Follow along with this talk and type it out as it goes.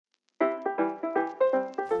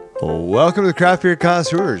Welcome to the Craft Beer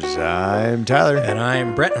Connoisseurs. I'm Tyler. And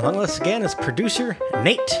I'm Brett. Along with us again is producer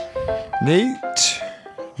Nate. Nate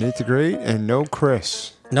the Great, and no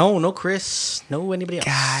Chris. No Chris. No anybody else.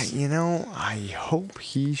 God, I hope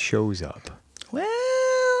he shows up. Well,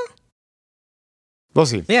 we'll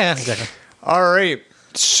see. Yeah, exactly. All right.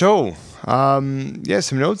 So, some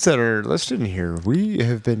notes that are listed in here. We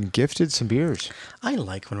have been gifted some beers. I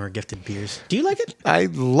like when we're gifted beers. Do you like it? I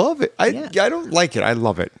love it. I don't like it. I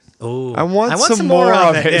love it. Oh, I want some more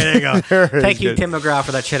of it. There you go. Thank you, Tim McGraw,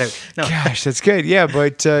 for that shout out. No. Gosh, that's good. Yeah,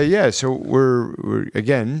 but so we're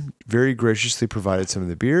again very graciously provided some of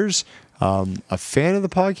the beers. A fan of the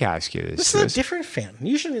podcast gave us. This is a different fan.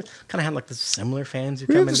 Usually, kind of have like the similar fans who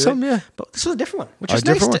come and yeah. But this is a different one, which is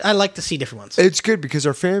nice. I like to see different ones. It's good because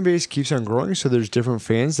our fan base keeps on growing. So there's different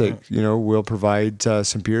fans that will provide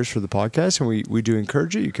some beers for the podcast, and we do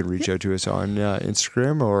encourage it. You can reach out to us on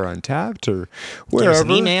Instagram or on Tapped or wherever. Give us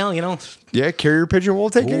an email, Yeah, carrier pigeon.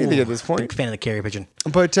 We'll take anything at this point. Big fan of the carrier pigeon.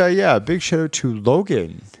 But big shout out to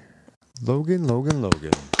Logan. Logan.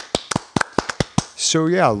 So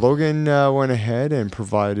Logan went ahead and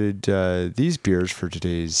provided these beers for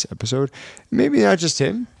today's episode. Maybe not just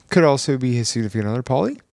him. Could also be his significant other,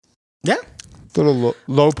 Polly. Yeah. Little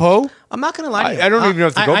Lopo. I'm not going to lie to you. I don't even know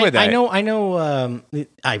if to go by that. I know.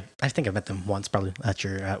 I think I met them once, probably at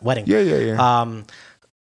your wedding. Yeah.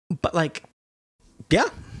 But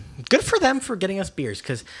good for them for getting us beers,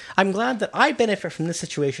 because I'm glad that I benefit from this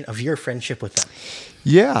situation of your friendship with them.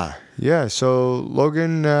 Yeah. So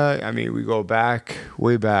Logan, we go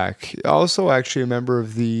way back. Also, actually, a member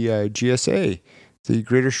of the GSA, the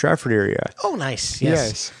Greater Stratford area. Oh, nice.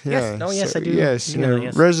 Yes. Yeah. Oh, yes, I do. Yes.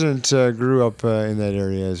 Resident grew up in that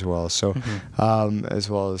area as well. So, as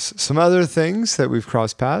well as some other things that we've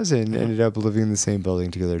crossed paths and ended up living in the same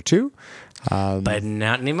building together too. But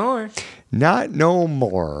not anymore. Not no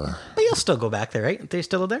more. But you'll still go back there, right? They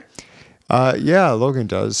still live there? Logan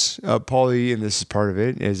does. Polly, and this is part of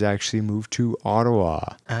it, is actually moved to Ottawa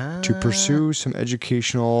to pursue some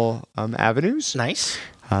educational avenues. Nice.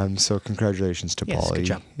 So congratulations to Polly good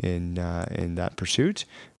job. in that pursuit.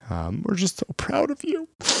 We're just so proud of you,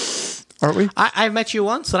 aren't we? I've met you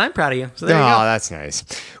once, and I'm proud of you. So there you go. Oh, that's nice.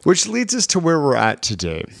 Which leads us to where we're at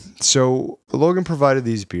today. So Logan provided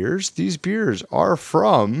these beers. These beers are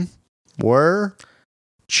from where?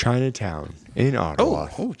 Chinatown in Ottawa.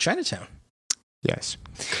 Oh, Chinatown. Yes.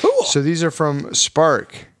 Cool. So these are from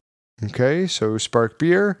Spark. Okay, so Spark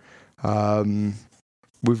beer.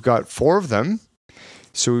 We've got 4 of them.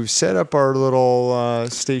 So we've set up our little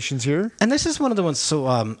stations here. And this is one of the ones. So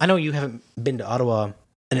I know you haven't been to Ottawa,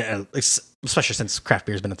 especially since craft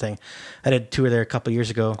beer has been a thing. I did a tour there a couple of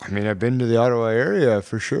years ago. I've been to the Ottawa area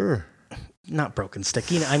for sure. Not Broken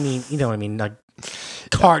Stick. You know what I mean? Like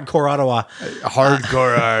hardcore Ottawa.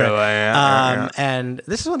 Hardcore Ottawa, yeah. And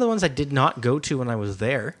this is one of the ones I did not go to when I was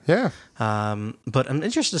there. Yeah. But I'm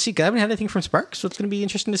interested to see, because I haven't had anything from Spark, so it's going to be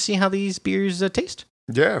interesting to see how these beers taste.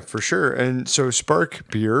 Yeah, for sure. And so Spark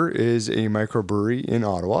Beer is a microbrewery in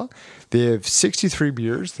Ottawa. They have 63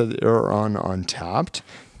 beers that are on Untapped.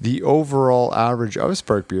 The overall average of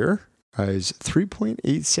Spark Beer is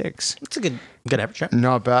 3.86. It's a good average. Yeah.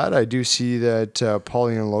 Not bad. I do see that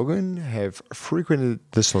Polly and Logan have frequented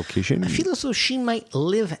this location. I feel as though she might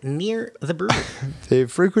live near the brewery.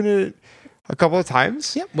 They've frequented it a couple of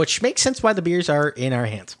times. Yeah, which makes sense why the beers are in our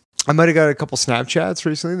hands. I might have got a couple Snapchats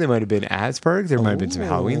recently. They might have been at Spark. There might have been some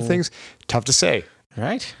Halloween things. Tough to say.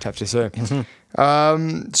 Right. Tough to say.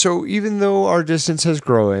 So even though our distance has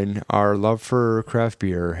grown, our love for craft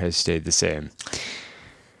beer has stayed the same.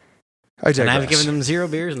 And I've given them 0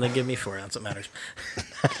 beers, and they give me 4 ounces. It matters.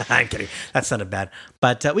 I'm kidding. That sounded bad.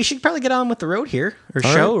 But we should probably get on with the road here, or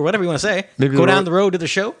all show, right. or whatever you want to say. Maybe go down the road to the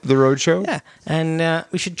show. The road show? Yeah. And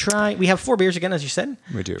we should try. We have 4 beers again, as you said.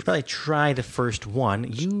 We do. Should probably try the first one.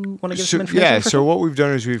 You want to give some information? Yeah, so what we've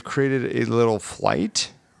done is we've created a little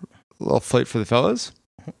flight for the fellas.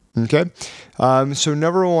 Okay. So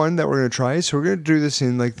number 1 that we're going to try, so we're going to do this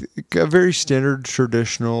in like a very standard,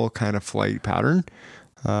 traditional kind of flight pattern.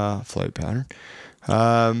 So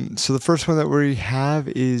the first one that we have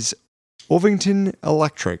is Ovington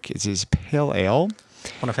Electric. It's his pale ale. I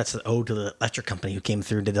wonder if that's the ode to the electric company who came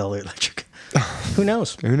through and did all the electric. Who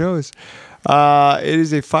knows? Who knows? It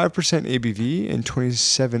is a 5% ABV and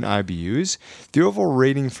 27 IBUs. The overall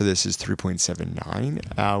rating for this is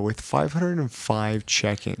 3.79 with 505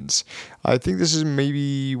 check-ins. I think this is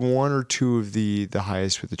maybe 1 or 2 of the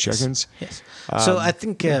highest with the check-ins. Yes. So I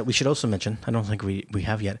think we should also mention, I don't think we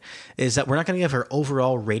have yet, is that we're not going to give our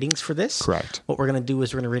overall ratings for this. Correct. What we're going to do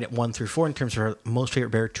is we're going to rate it 1 through 4 in terms of our most favorite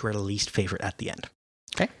beer to our least favorite at the end.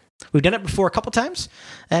 Okay? We've done it before a couple times,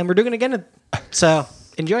 and we're doing it again. So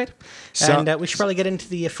enjoy it. And we should probably get into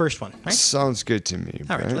the first one, right? Sounds good to me.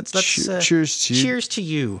 All right, let's cheers to you. Cheers to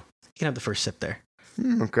you. You can have the first sip there.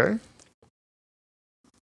 Okay.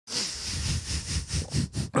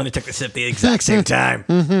 I only took the sip the exact same time.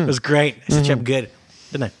 It was great. I set you up good,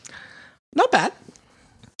 didn't I? Not bad.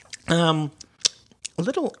 A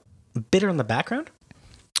little bitter on the background.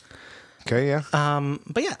 Okay, yeah.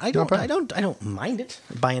 But yeah, I don't mind it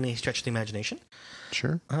by any stretch of the imagination.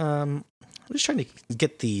 Sure. I'm just trying to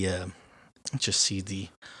get the let's just see the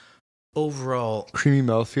overall creamy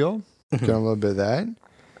mouthfeel. Got a little bit of that.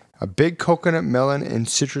 A big coconut, melon, and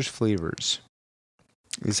citrus flavors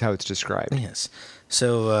is how it's described. Yes.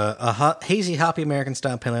 So a hazy, hoppy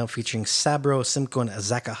American-style pale ale featuring Sabro, Simcoe, and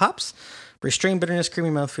Azaka hops. Restrained bitterness, creamy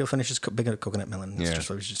mouthfeel, finishes big coconut, melon. That's just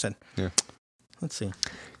what we just said. Yeah. Let's see.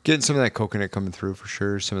 Getting some of that coconut coming through for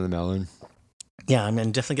sure. Some of the melon. Yeah, I'm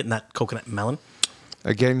definitely getting that coconut melon.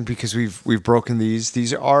 Again, because we've broken these.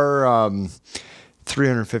 These are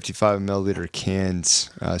 355 milliliter cans.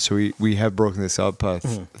 So we have broken this up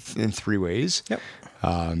in 3 ways. Yep.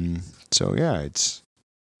 So yeah, it's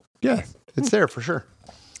there for sure.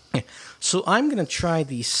 Yeah. So I'm going to try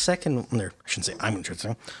the second. I shouldn't say I'm going to try the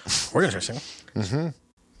second. We're going to try the second.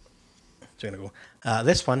 So we're going to go.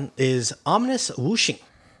 This one is Ominous Whooshing.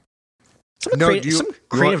 Some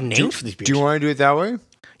creative names for these beers. Do you want to do it that way?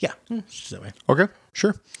 Yeah, just that way. Okay,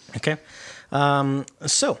 sure. Okay.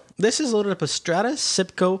 So this is loaded up with Strata,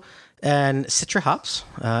 Simcoe, and Citra hops.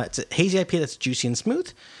 It's a hazy IPA that's juicy and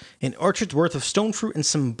smooth. An orchard's worth of stone fruit and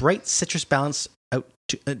some bright citrus balance out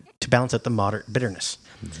to balance out the moderate bitterness.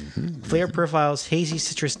 Flavor profiles: hazy,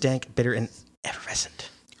 citrus, dank, bitter, and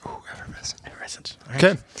effervescent. Ooh, effervescent. All right.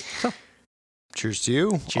 Okay. So, cheers to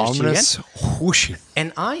you. Cheers Ominous to you whooshing.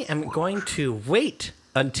 And I am going to wait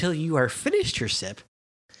until you are finished your sip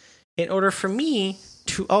in order for me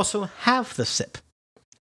to also have the sip.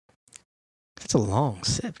 That's a long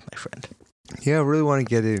sip, my friend. Yeah, I really want to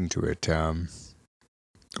get into it.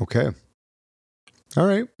 Okay. All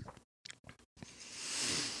right.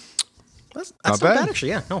 That's not bad,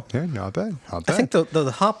 actually. Yeah, no. Yeah, not bad. Not bad. I think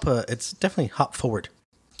the hop, it's definitely hop forward.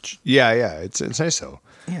 Yeah. It's nice though.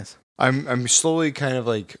 Yes. I'm slowly kind of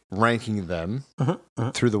like ranking them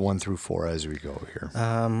through the 1 through 4 as we go here.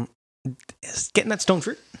 Getting that stone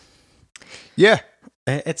fruit. Yeah.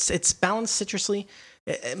 It's balanced citrusly,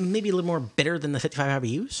 maybe a little more bitter than the 55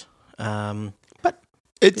 IBUs. But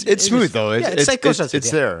it's smooth though. It's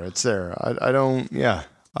there. It's there. I don't. Yeah.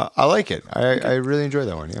 I like it. I really enjoy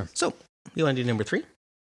that one. Yeah. So you want to do number 3?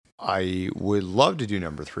 I would love to do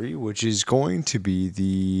number 3, which is going to be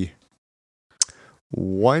the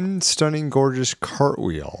One Stunning Gorgeous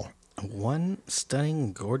Cartwheel. One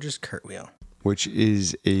Stunning Gorgeous Cartwheel. Which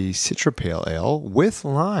is a Citra Pale Ale with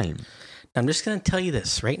lime. I'm just going to tell you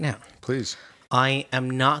this right now. Please. I am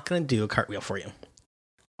not going to do a cartwheel for you.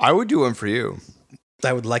 I would do one for you.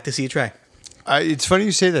 I would like to see you try. It's funny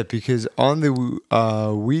you say that because on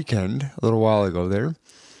the weekend, a little while ago there,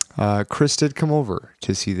 Chris did come over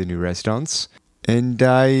to see the new restaurants, and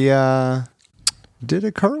I did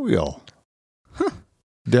a cartwheel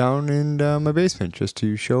down in my basement just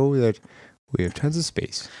to show that we have tons of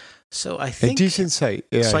space. So I think a decent site.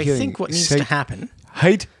 Yeah, so I think what needs to happen.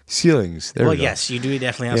 Height ceilings. There yes, you do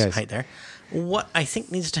definitely have some height there. What I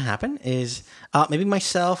think needs to happen is maybe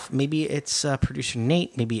myself, maybe it's producer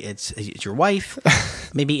Nate, maybe it's your wife,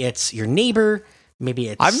 maybe it's your neighbor, maybe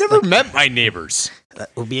it's. I've never met my neighbors.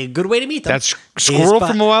 That would be a good way to meet them. That's Squirrel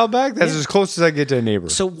from a while back. That's as close as I get to a neighbor.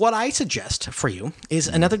 So what I suggest for you is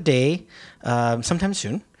another day, sometime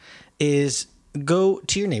soon, is go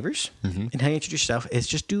to your neighbors and how you introduce yourself is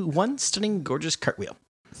just do one stunning, gorgeous cartwheel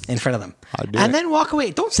in front of them. And then walk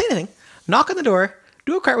away. Don't say anything. Knock on the door.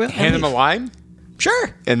 Do a cartwheel. Hand them a lime? Sure.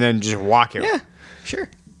 And then just walk out. Yeah, sure.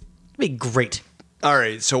 It'd be great. All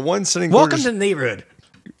right. So one stunning Welcome to the neighborhood.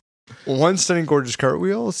 One stunning, gorgeous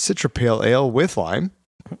cartwheel, Citra Pale Ale with lime,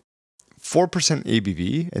 4%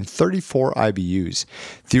 ABV, and 34 IBUs.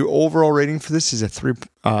 The overall rating for this is a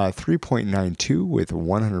 3.92 with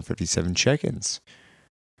 157 check-ins.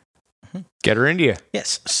 Get her into you.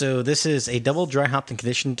 Yes. So this is a double dry hopped and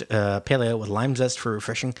conditioned pale ale with lime zest for a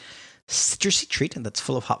refreshing citrusy treat that's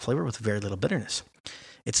full of hop flavor with very little bitterness.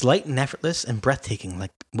 It's light and effortless and breathtaking,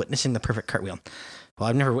 like witnessing the perfect cartwheel. Well,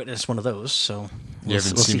 I've never witnessed one of those, so... You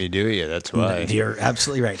haven't seen me do it yet, that's why. You're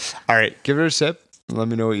absolutely right. All right, give it a sip and let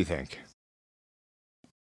me know what you think.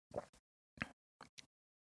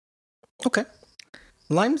 Okay.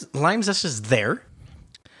 Lime zest is there.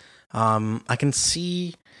 I can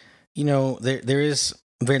see, there is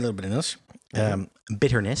very little bitterness.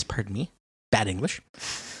 Bitterness, pardon me. Bad English.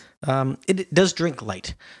 It does drink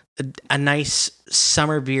light. A nice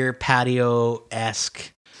summer beer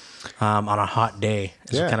patio-esque on a hot day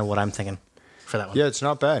is kind of what I'm thinking for that one. Yeah, it's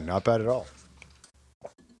not bad. Not bad at all.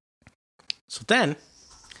 So then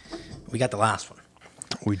we got the last one.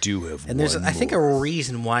 We do have and there's, I think, a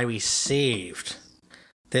reason why we saved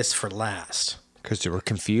this for last. Because they were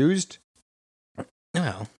confused?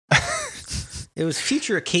 Well, it was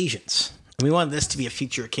future occasions. And we wanted this to be a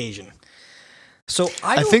future occasion. So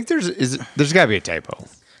I think there's got to be a typo.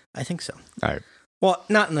 I think so. All right. Well,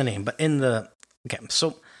 not in the name, but in the... Okay,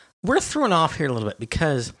 so we're thrown off here a little bit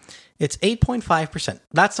because it's 8.5%.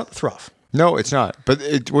 That's not the throw off. No, it's not.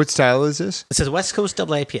 But what style is this? It says West Coast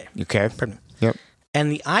Double IPA. Okay. Pardon me. Yep.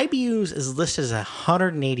 And the IBUs is listed as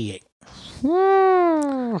 188.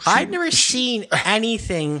 I've never seen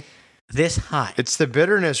anything this high. It's the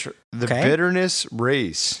bitterness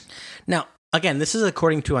race. Now, again, this is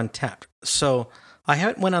according to Untappd. So I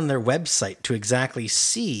haven't went on their website to exactly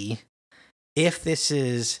see if this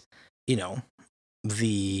is,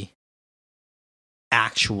 the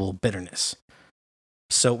actual bitterness.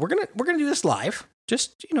 So we're gonna do this live,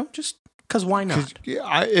 just because why not?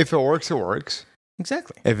 If it works, it works.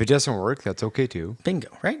 Exactly. If it doesn't work, that's okay too. Bingo,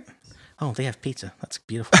 right? Oh, they have pizza. That's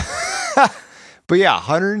beautiful. But yeah,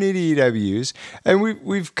 188 IBUs, and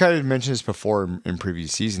we've kind of mentioned this before in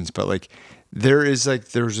previous seasons, but like there was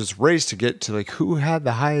this race to get to like who had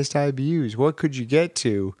the highest IBUs. What could you get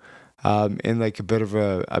to in like a bit of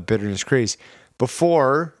a bitterness craze?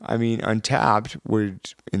 Before, Untappd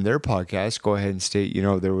would, in their podcast, go ahead and state,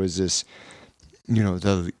 there was this,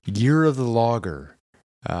 the year of the lager,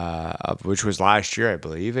 which was last year, I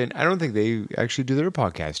believe. And I don't think they actually do their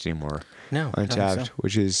podcast anymore. No. Untappd,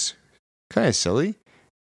 which is kind of silly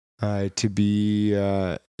to be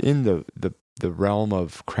in the realm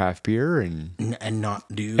of craft beer and not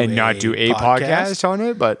do a podcast on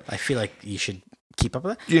it. But I feel like you should keep up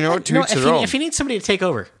with that. If you need somebody to take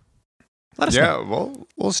over, let us know. Yeah, well,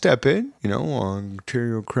 we'll step in.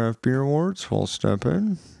 Ontario Craft Beer Awards, we'll step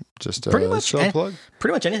in. Just pretty much plug.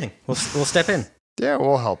 Pretty much anything. We'll step in. Yeah,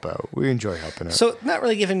 we'll help out. We enjoy helping out. So, not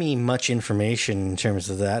really giving me much information in terms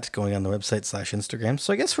of that going on the website /Instagram.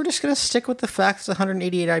 So, I guess we're just going to stick with the fact it's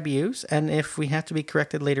 188 IBUs, and if we have to be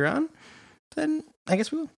corrected later on, then I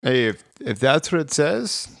guess we will. Hey, if that's what it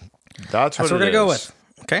says, that's what we're going to go with.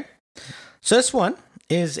 Okay. So, this one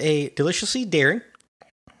is a deliciously daring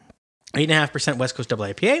 8.5% West Coast Double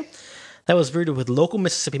IPA that was brewed with local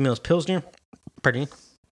Mississippi Mills Pilsner,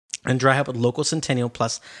 and dry hop with local Centennial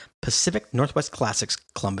plus Pacific Northwest Classics,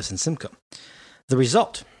 Columbus and Simcoe. The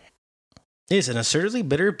result is an assertively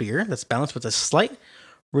bitter beer that's balanced with a slight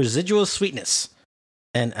residual sweetness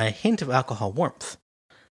and a hint of alcohol warmth.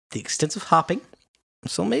 The extensive hopping,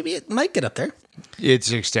 so maybe it might get up there.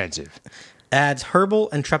 It's extensive. Adds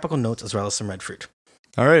herbal and tropical notes as well as some red fruit.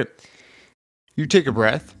 All right. You take a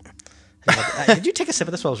breath. Did you take a sip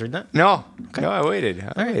of this while I was reading that? No. Okay. No, I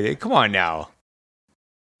waited. Come on now.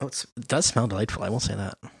 Oh, it does smell delightful. I will say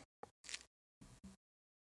that.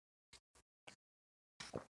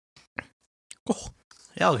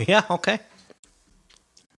 Oh, yeah, okay.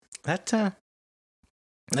 That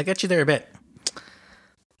got you there a bit.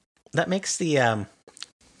 That makes the I'm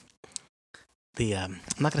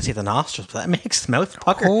not gonna say the nostrils, but that makes the mouth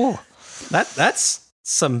pucker. Oh. That's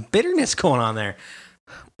some bitterness going on there.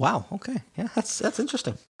 Wow. Okay. Yeah, that's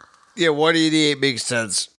interesting. Yeah, 188 makes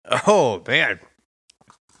sense. Oh man,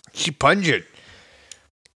 she pungent.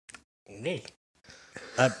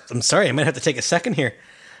 I'm sorry. I might have to take a second here.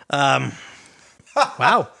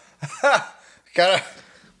 Wow.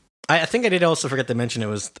 I think I did also forget to mention it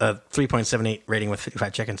was a 3.78 rating with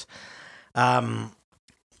 55 check-ins.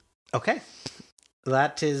 Okay.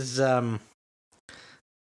 That is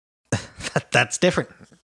that's different.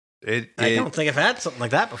 I don't think I've had something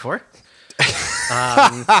like that before.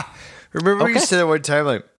 Remember you said that one time,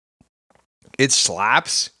 like, it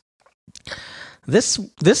slaps? This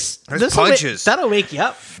punches. That'll wake you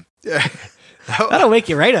up. That'll wake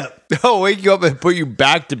you right up. That'll wake you up and put you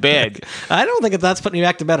back to bed. I don't think that's putting you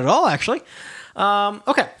back to bed at all, actually.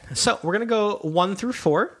 Okay, so we're going to go 1 through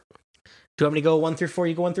 4. Do you want me to go 1 through 4?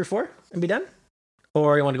 You go 1 through 4 and be done?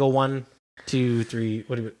 Or you want to go 1, 2, 3?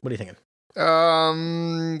 What are you thinking?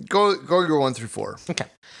 Go your 1 through 4. Okay.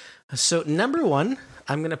 So number 1,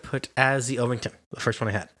 I'm going to put as the Ovington, the first one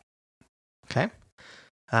I had. Okay.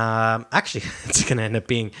 Actually, it's going to end up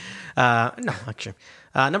being, no, actually.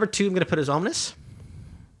 Number 2, I'm going to put as Ominous.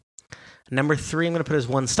 Number 3, I'm going to put as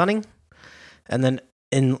One Stunning. And then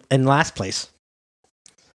in last place,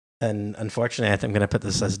 and unfortunately, I think I'm going to put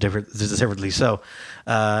this as deservedly so,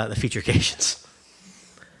 the Future Occasions.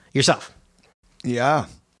 Yourself. Yeah.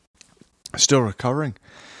 Still recovering.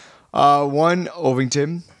 1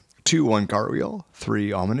 Ovington, 2 1 Cartwheel,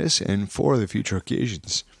 3 Ominous, and 4 the future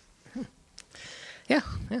occasions. Yeah.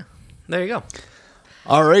 There you go.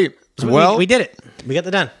 All right. So we did it. We got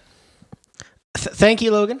that done. Thank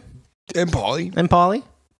you, Logan. And Polly. And Polly.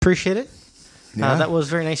 Appreciate it. Yeah. That was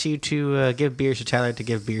very nice of you to give beers to Tyler, to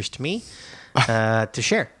give beers to me, to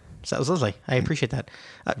share. So that was lovely. I appreciate that.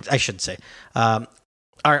 I should say.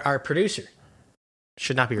 Our producer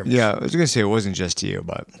should not be remiss. Yeah, I was going to say it wasn't just to you,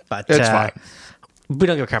 but it's fine. We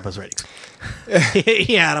don't give a crap about his ratings.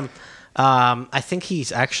 He had him. I think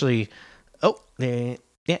he's actually...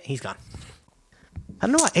 yeah, he's gone. I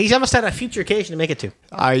don't know why. He's almost had a future occasion to make it to.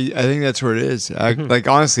 I think that's where it is. Like,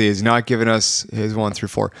 honestly, he's not giving us his 1 through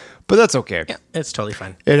 4, but that's okay. Yeah, it's totally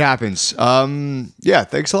fine. It happens. Yeah,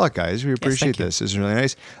 thanks a lot, guys. We appreciate this. This is really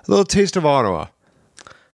nice. A little taste of Ottawa.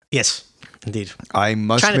 Yes, indeed. I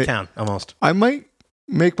must Chinatown, almost. I might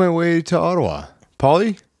make my way to Ottawa.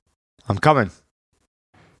 Polly, I'm coming.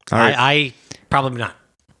 All right. I probably not.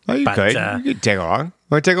 Oh, you could. You could take along.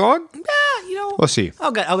 Want to take along? Yeah, We'll see.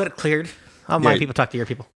 I'll get it cleared. I'll have my people talk to your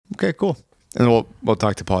people. Okay, cool. And we'll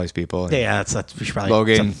talk to Polly's people. Yeah, that's we should probably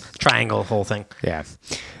Logan. Triangle whole thing. Yeah.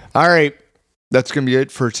 All right. That's going to be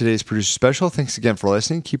it for today's producer special. Thanks again for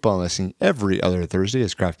listening. Keep on listening every other Thursday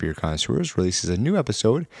as Craft Beer Connoisseurs releases a new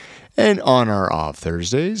episode, and on our off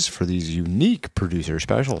Thursdays for these unique producer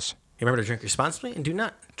specials. Remember to drink responsibly and do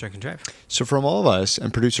not drink and drive. So from all of us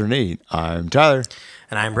and producer Nate, I'm Tyler.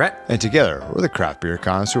 And I'm Brett. And together, we're the Craft Beer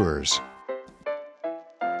Connoisseurs.